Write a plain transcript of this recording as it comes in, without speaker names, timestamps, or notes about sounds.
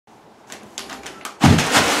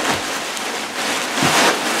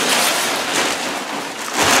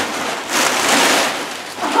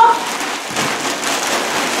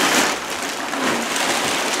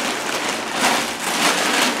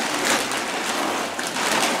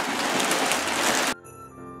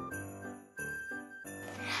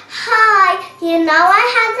know I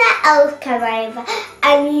had an elf come over,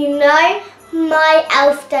 and you know my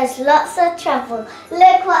elf does lots of trouble.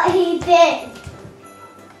 Look what he did.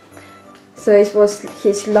 So it was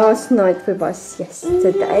his last night with us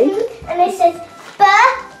yesterday. And it says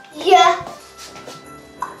bye.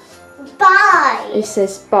 It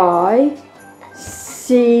says bye.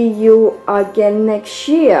 See you again next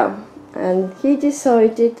year. And he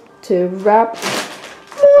decided to wrap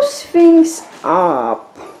most things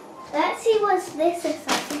up. Let's see what this is.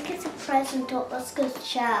 I think it's a present or Oscar's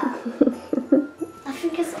chair. I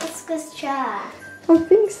think it's Oscar's chair. I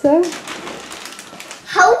think so.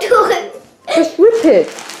 Hold on. Just rip it.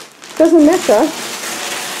 Doesn't matter.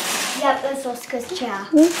 Yep, that's Oscar's chair.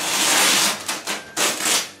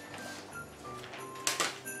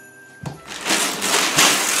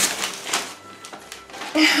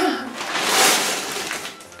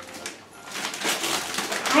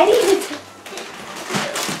 I need to.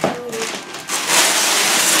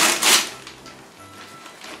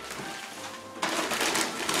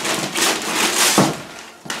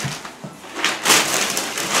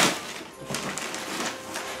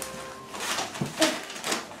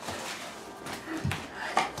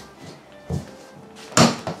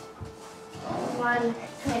 One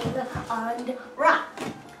thing unwrap.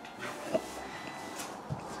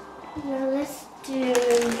 Now let's do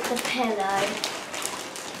the pillow.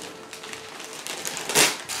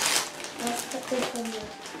 Let's put this in there.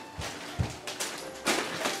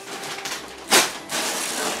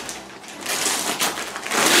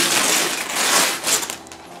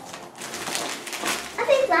 I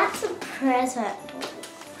think that's a present.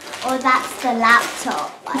 Or that's the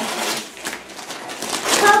laptop, I think.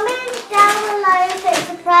 Comment down below if it's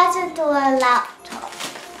a present or a laptop.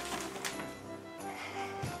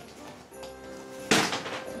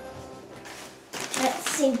 Let's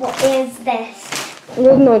see, what is this?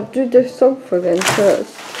 Well, no, do the sofa then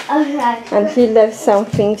first. Okay. And he left some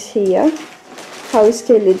things here. How is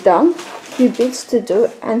Kelly done? Few bits to do,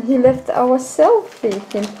 and he left our selfie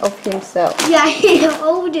of himself. Yeah, he's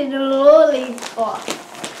holding a lollipop.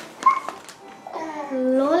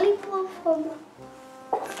 Lollipop from...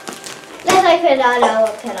 Let's open our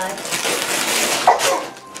pillow.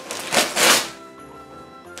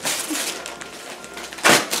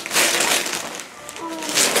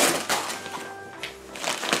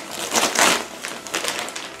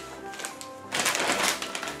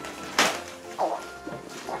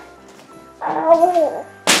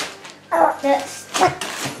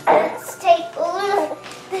 Let's take all of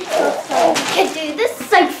this off so we can do the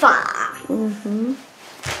sofa.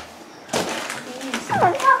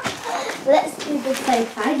 Let's do the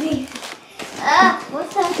sofa.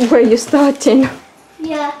 What's that? Where you starting?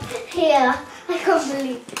 Yeah, here. I can't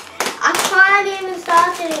believe it. I can't even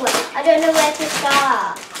start anywhere. I don't know where to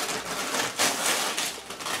start.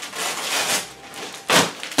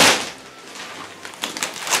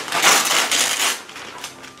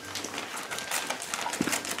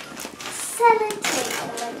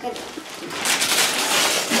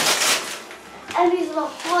 And he's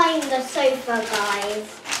behind the sofa, guys.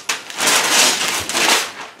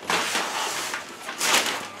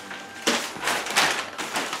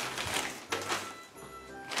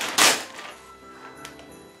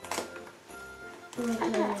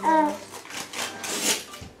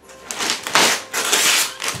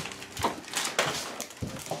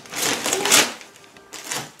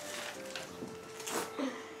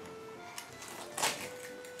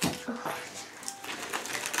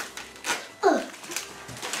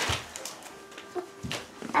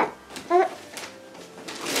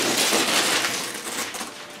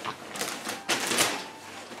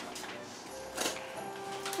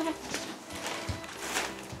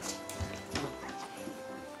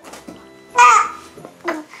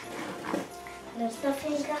 There's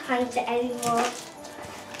nothing behind it anymore.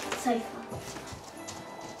 Sofa.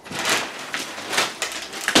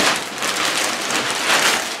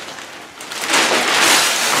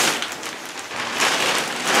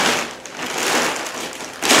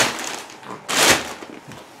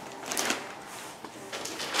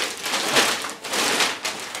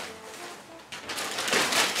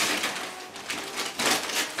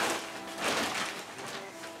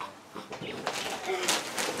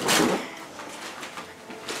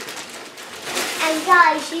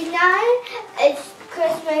 Guys, you know it's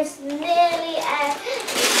Christmas nearly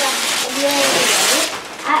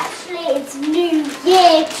actually it's New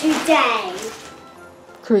Year today.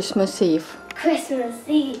 Christmas Eve. Christmas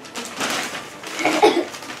Eve.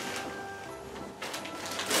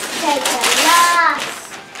 Take the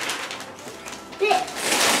last bit.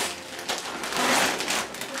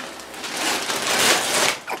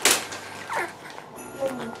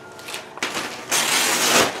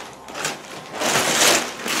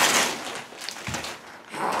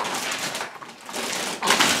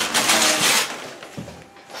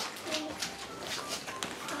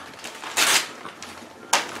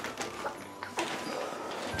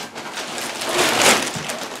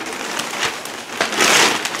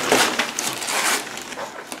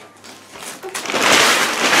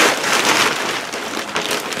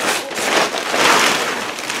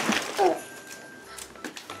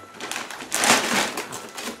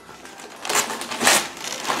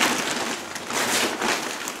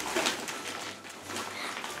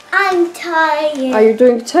 I'm tired. Are you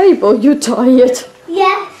doing table? You tired?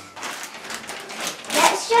 Yes.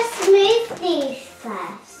 Let's just move these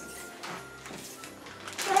first.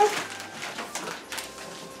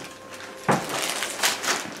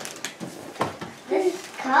 This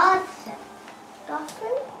card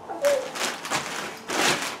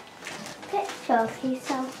picture of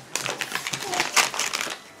yourself.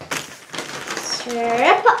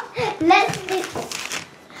 Strip up. Let's do.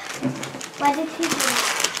 Why did he do that?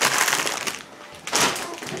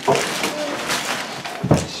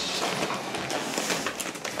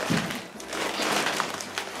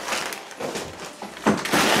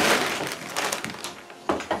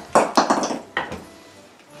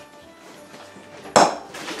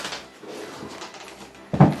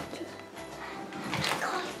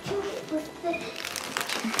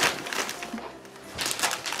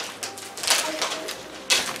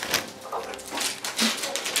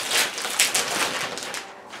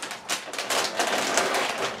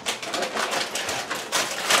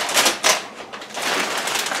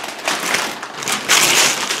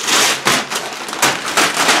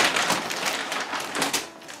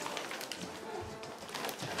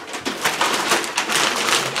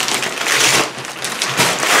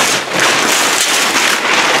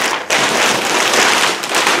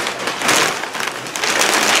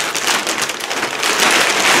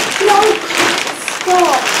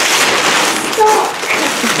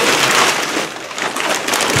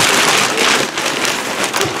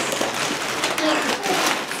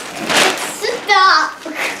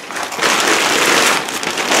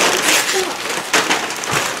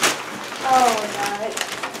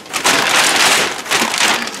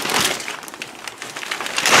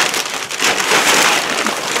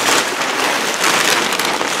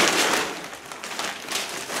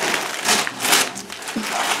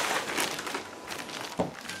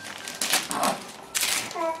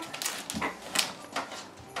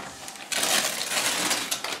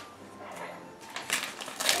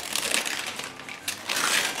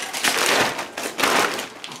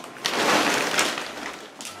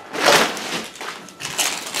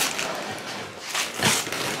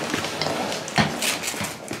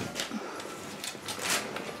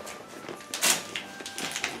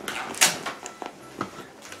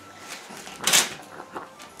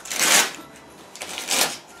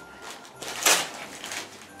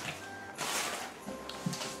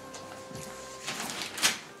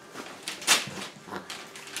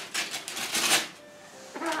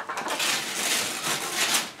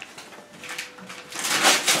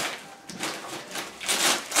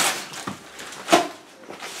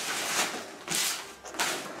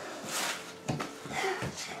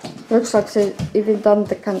 Looks like they've even done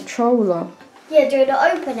the controller. Yeah, do you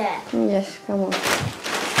want to open it? Yes, come on.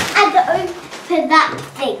 And open that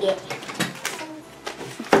thingy.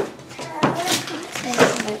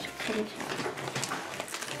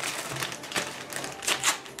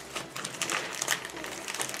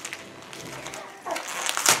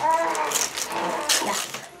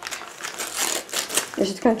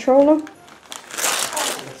 Is it controller?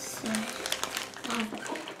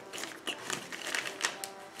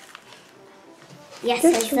 Yes,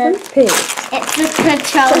 Just it's rip it. it's the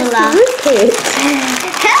controller. Just rip it.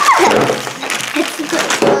 It's the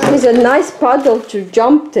controller. It's a nice puddle to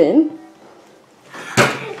jump in.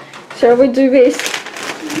 Shall we do this?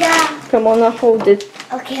 Yeah. Come on, I'll hold it.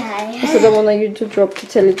 Okay. So I don't want you to drop the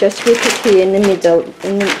telly. Just rip it here in the middle.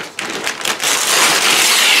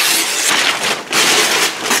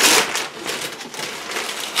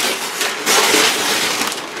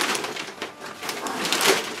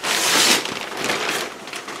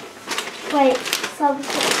 Wait,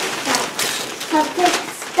 something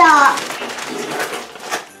start.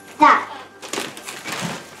 That.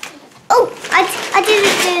 Oh, I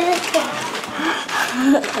didn't do this thing.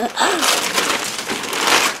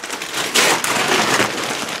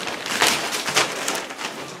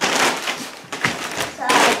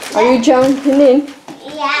 Are you jumping in?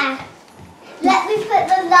 Yeah. Let me put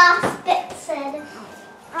the last bits in.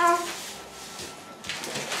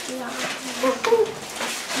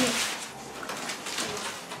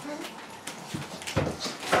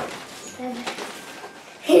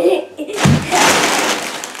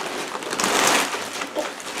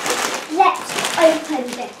 Let's open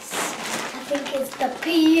this. I think it's the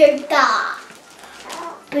Toyota.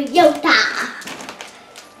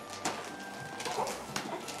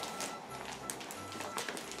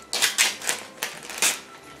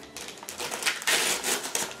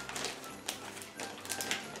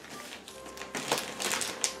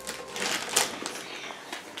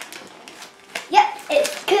 Yep,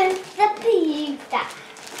 it's good. The Toyota.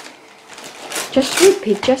 Just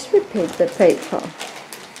repeat the paper.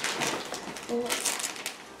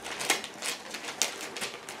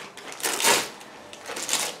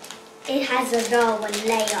 It has a roll and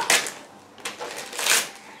layer.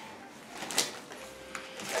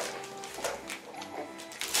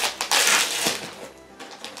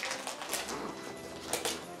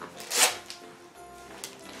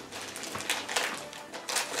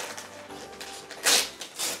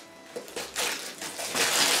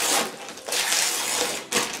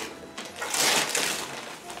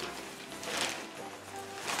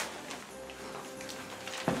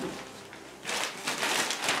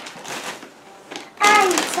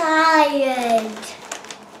 Tired.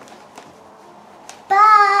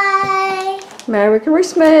 Bye. Merry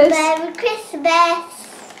Christmas. Merry Christmas.